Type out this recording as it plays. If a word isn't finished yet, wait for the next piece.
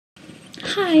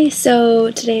Hi,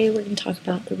 so today we're going to talk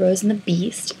about The Rose and the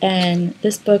Beast, and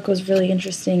this book was really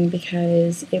interesting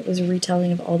because it was a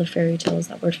retelling of all the fairy tales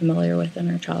that we're familiar with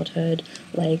in our childhood,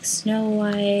 like Snow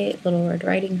White, Little Red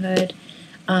Riding Hood.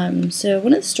 So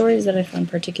one of the stories that I found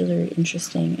particularly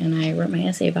interesting and I wrote my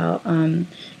essay about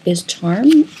is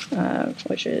Charm,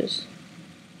 which is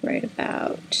right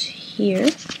about here.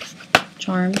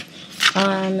 Charm.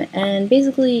 And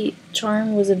basically,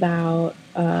 Charm was about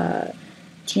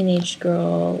teenage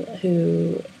girl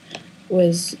who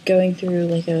was going through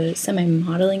like a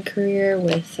semi-modeling career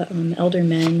with elder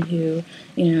men who,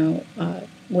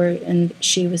 were, and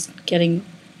she was getting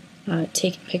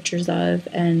taken pictures of,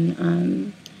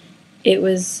 and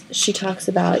she talks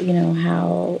about,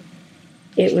 how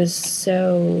it was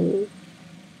so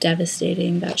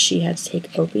devastating that she had to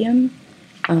take opium.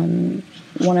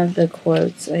 One of the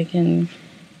quotes I can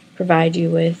provide you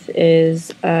with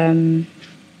is,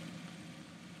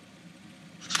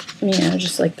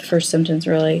 just like the first sentence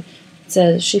really. It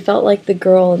says, "She felt like the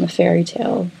girl in the fairy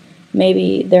tale.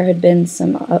 Maybe there had been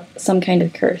some kind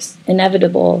of curse,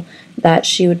 inevitable that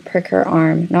she would prick her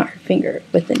arm, not her finger,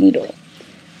 with the needle."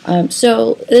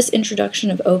 So this introduction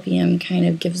of opium kind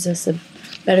of gives us a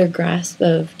better grasp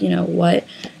of, what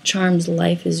Charm's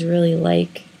life is really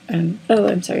like.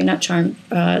 I'm sorry, not Charm.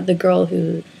 The girl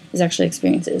who is actually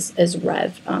experiences as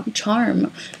Rev.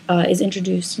 Charm is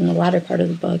introduced in the latter part of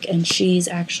the book, and she's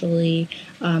actually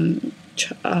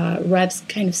Rev's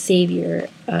kind of savior.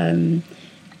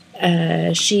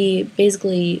 She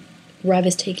basically, Rev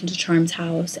is taken to Charm's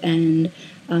house, and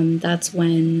that's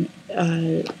when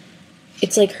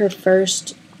it's like her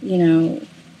first,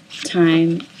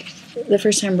 time. The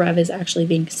first time Rev is actually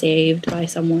being saved by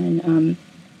someone.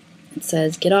 It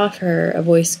says, "Get off her," a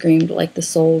voice screamed like the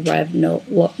soul Rev no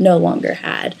longer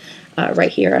had, right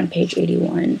here on page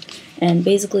 81. And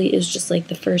basically is just like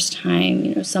the first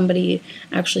time, somebody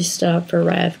actually stood up for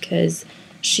Rev, because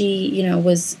she,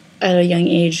 was at a young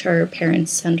age, her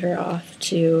parents sent her off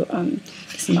to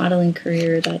this modeling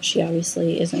career that she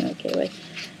obviously isn't okay with.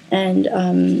 And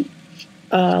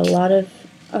a lot of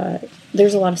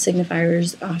there's a lot of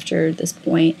signifiers after this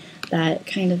point that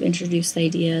kind of introduce the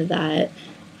idea that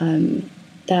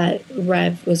that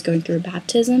Rev was going through a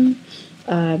baptism.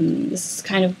 This is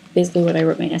kind of basically what I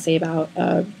wrote my essay about.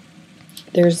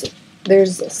 There's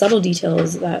subtle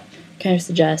details that kind of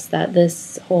suggest that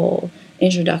this whole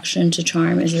introduction to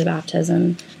Charm is a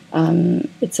baptism.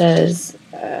 It says,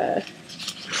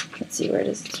 let's see, where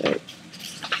does it start?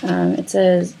 It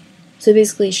says, so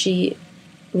basically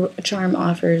Charm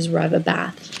offers Rev a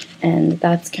bath, and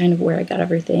that's kind of where I got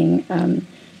everything.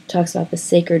 Talks about the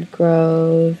sacred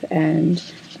grove and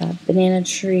banana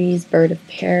trees, bird of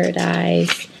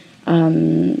paradise.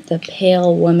 The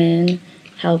pale woman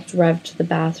helped Rev to the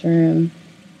bathroom.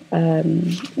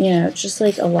 Just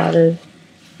like a lot of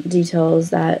details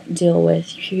that deal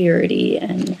with purity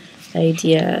and the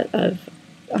idea of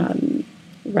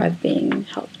Rev being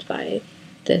helped by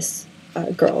this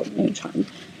girl named Charm.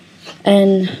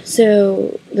 And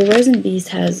so The Rose and Beast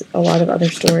has a lot of other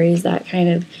stories that kind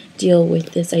of deal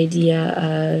with this idea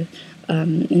of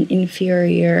an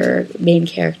inferior main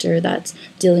character that's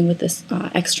dealing with this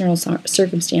external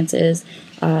circumstances,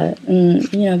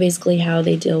 and basically how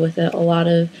they deal with it. A lot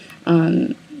of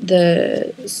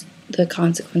the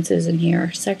consequences in here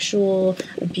are sexual,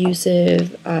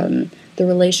 abusive, the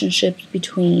relationships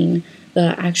between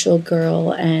the actual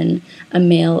girl and a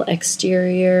male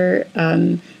exterior,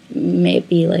 may it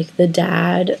be like the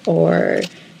dad, or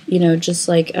just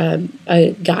like a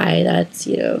guy that's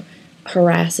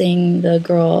harassing the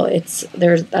girl.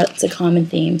 That's a common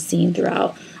theme seen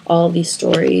throughout all of these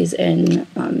stories in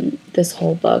this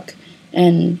whole book.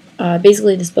 And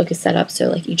basically this book is set up so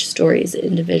like each story is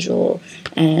individual,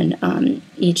 and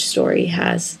each story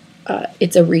has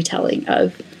it's a retelling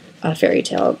of a fairy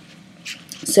tale.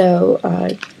 So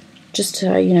just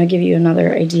to give you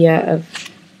another idea of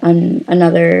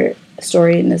another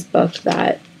story in this book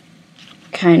that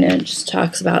kind of just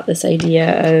talks about this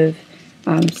idea of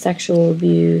sexual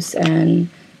abuse and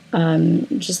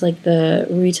just like the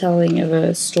retelling of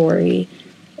a story.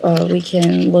 We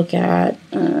can look at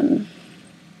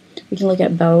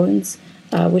Bones,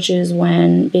 which is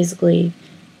when basically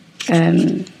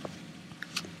the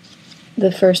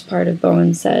first part of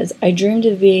Bones says, "I dreamed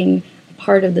of being a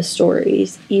part of the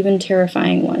stories, even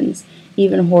terrifying ones,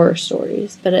 even horror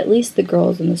stories, but at least the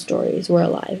girls in the stories were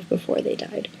alive before they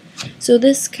died." So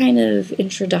this kind of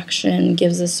introduction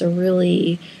gives us a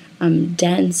really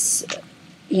dense,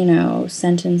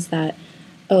 sentence that,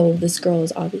 oh, this girl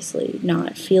is obviously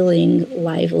not feeling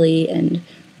lively and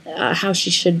how she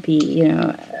should be,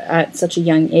 at such a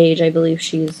young age. I believe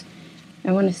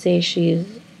I want to say she's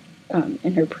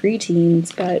in her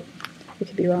preteens, but I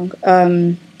could be wrong.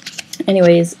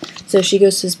 Anyways, so she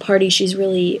goes to this party. She's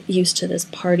really used to this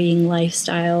partying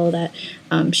lifestyle that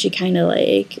she kind of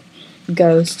like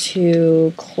goes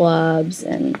to clubs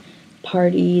and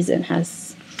parties and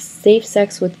has safe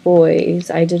sex with boys.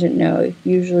 I didn't know.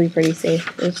 Usually pretty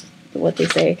safe is what they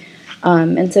say.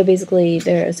 And so basically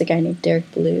there's a guy named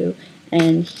Derek Blue,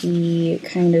 and he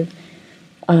kind of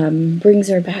brings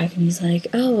her back, and he's like,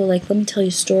 oh, like, let me tell you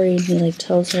a story. And he like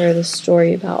tells her the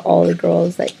story about all the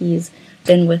girls that he's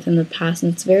been with in the past,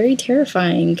 and it's very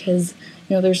terrifying because,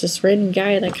 you know, there's this random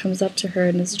guy that comes up to her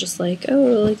and is just like,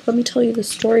 oh, like, let me tell you the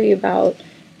story about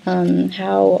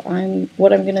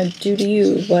what I'm gonna do to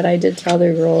you, what I did to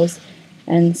other girls.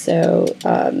 And so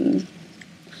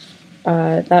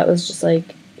that was just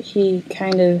like, he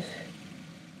kind of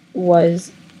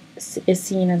is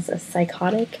seen as a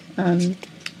psychotic, and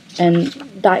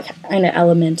that kind of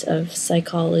element of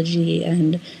psychology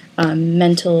and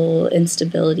mental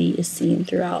instability is seen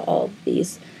throughout all of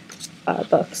these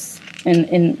books and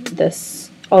in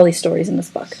all these stories in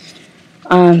this book.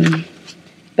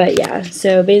 But yeah,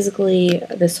 so basically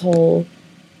this whole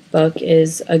book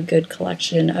is a good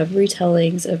collection of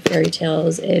retellings of fairy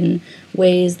tales in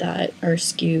ways that are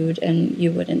skewed, and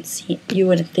you wouldn't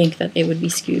think that they would be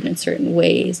skewed in certain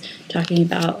ways, talking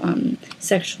about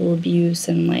sexual abuse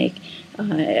and like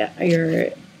your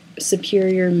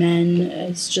superior men.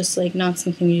 It's just like not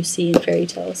something you see in fairy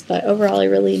tales. But overall, I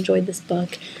really enjoyed this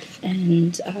book,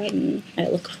 and I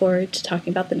look forward to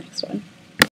talking about the next one.